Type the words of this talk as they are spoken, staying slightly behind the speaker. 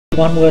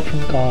One word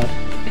from God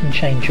can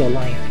change your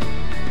life.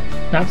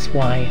 That's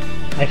why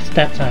I've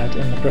stepped out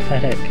in the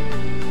prophetic.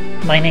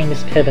 My name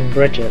is Kevin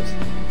Bridges,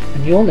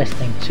 and you're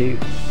listening to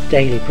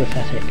Daily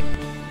Prophetic.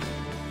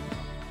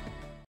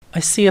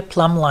 I see a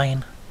plumb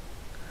line.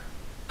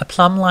 A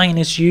plumb line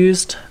is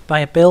used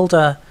by a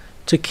builder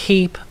to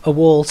keep a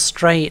wall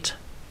straight.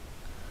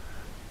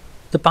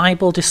 The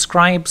Bible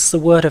describes the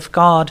Word of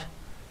God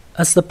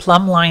as the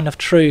plumb line of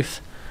truth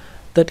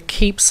that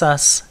keeps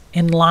us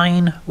in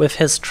line with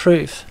His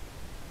truth.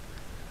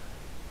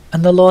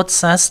 And the Lord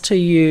says to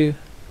you,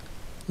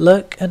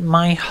 look at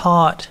my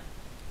heart,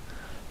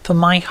 for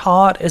my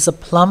heart is a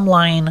plumb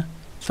line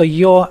for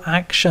your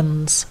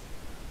actions.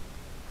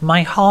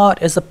 My heart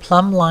is a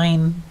plumb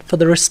line for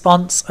the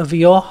response of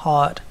your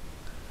heart.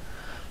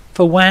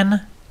 For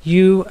when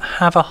you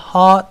have a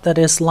heart that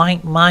is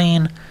like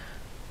mine,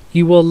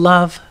 you will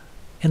love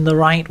in the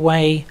right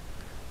way.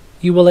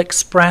 You will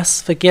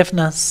express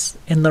forgiveness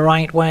in the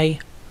right way.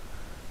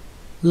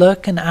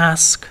 Look and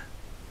ask,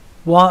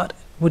 what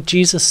would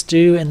Jesus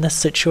do in this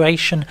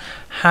situation?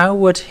 How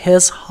would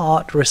his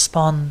heart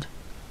respond?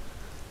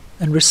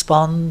 And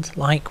respond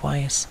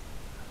likewise.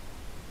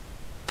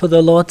 For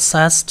the Lord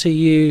says to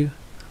you,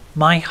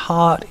 my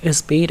heart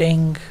is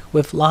beating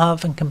with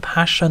love and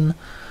compassion.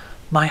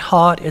 My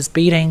heart is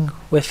beating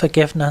with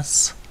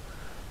forgiveness.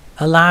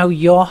 Allow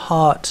your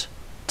heart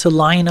to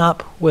line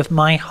up with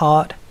my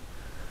heart.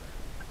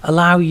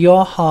 Allow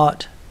your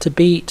heart to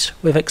beat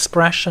with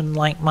expression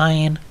like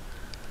mine.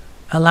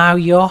 Allow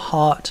your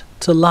heart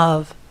to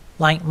love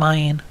like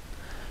mine,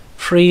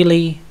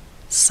 freely,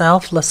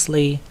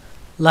 selflessly,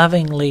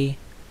 lovingly,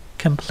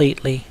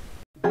 completely.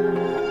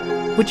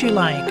 Would you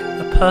like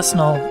a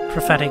personal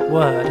prophetic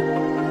word?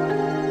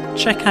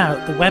 Check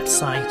out the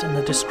website in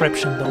the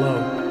description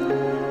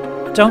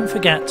below. Don't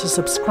forget to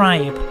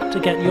subscribe to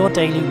get your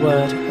daily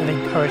word of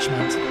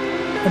encouragement.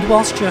 And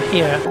whilst you're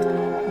here,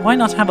 why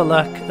not have a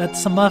look at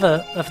some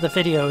other of the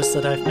videos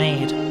that I've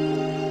made?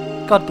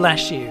 God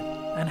bless you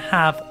and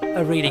have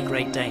a really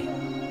great day.